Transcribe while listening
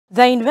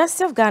The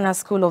University of Ghana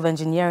School of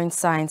Engineering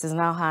Sciences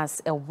now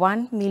has a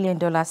 $1 million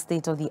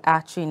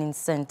state-of-the-art training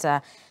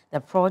center. The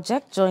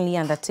project, jointly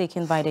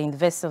undertaken by the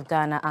University of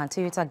Ghana and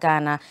Toyota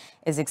Ghana,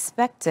 is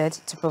expected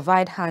to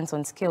provide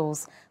hands-on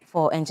skills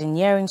for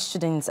engineering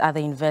students at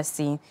the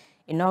university.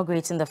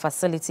 Inaugurating the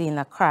facility in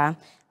Accra,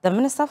 the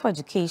Minister for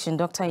Education,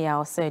 Dr.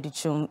 Yaw Osei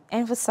Adutwum,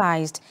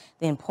 emphasized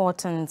the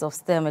importance of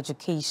STEM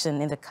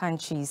education in the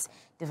country's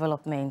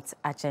development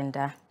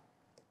agenda.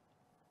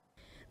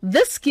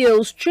 This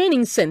Skills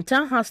Training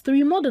Center has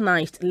 3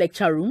 modernized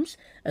lecture rooms,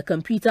 a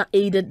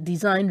computer-aided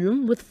design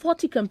room with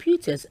 40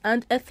 computers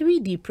and a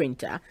 3D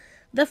printer.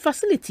 The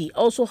facility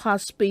also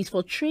has space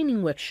for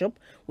training workshop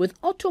with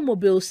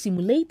automobile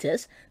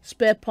simulators,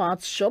 spare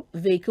parts shop,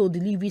 vehicle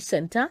delivery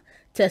center,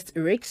 test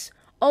rigs,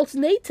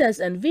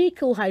 alternators and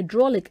vehicle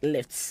hydraulic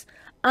lifts.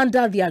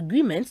 Under the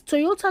agreement,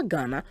 Toyota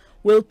Ghana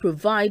will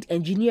provide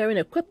engineering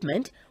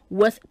equipment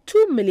worth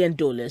 $2 million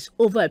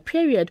over a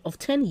period of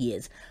 10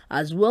 years,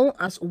 as well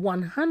as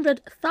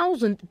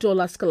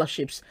 $100,000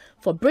 scholarships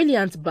for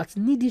brilliant but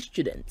needy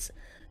students.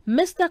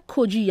 Mr.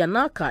 Koji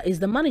Yanaka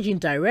is the managing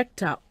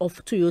director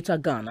of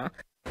Toyota Ghana.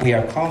 We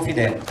are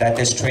confident that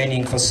this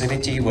training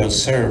facility will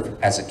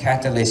serve as a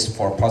catalyst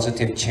for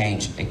positive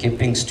change,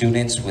 equipping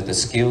students with the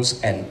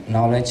skills and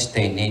knowledge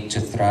they need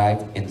to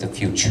thrive in the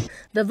future.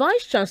 The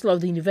Vice Chancellor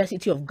of the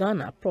University of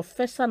Ghana,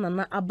 Professor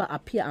Nana Abba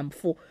Apia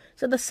Amfo,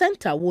 said the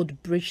center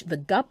would bridge the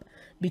gap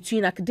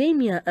between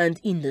academia and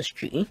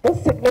industry.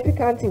 This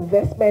significant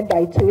investment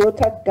by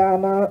Toyota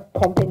Ghana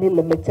Company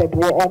Limited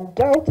will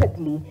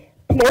undoubtedly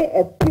play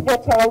a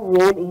pivotal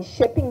role in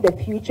shaping the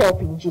future of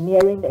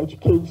engineering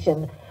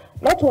education,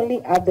 not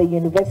only at the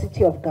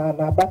University of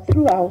Ghana, but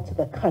throughout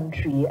the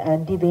country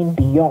and even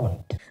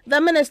beyond. The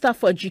Minister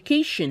for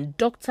Education,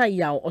 Dr.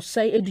 Yaw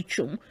Osei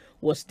Adutwum,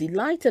 was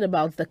delighted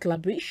about the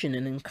collaboration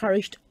and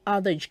encouraged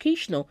other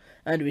educational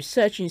and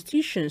research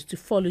institutions to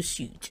follow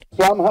suit.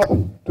 So I'm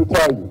happy to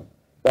tell you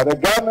that the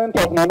government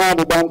of Nana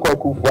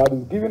Addo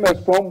is giving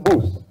a strong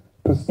boost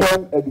to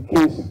STEM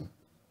education.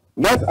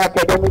 Next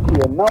academic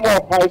year, a number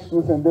of high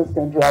schools in this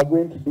country are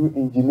going to do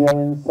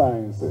engineering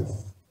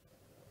sciences.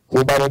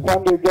 So by the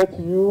time they get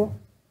to you,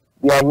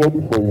 they are ready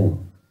for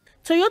you.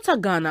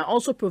 Toyota Ghana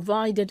also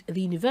provided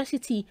the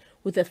university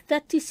with a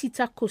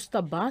 30-seater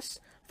coaster bus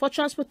for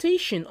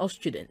transportation of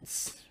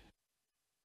students.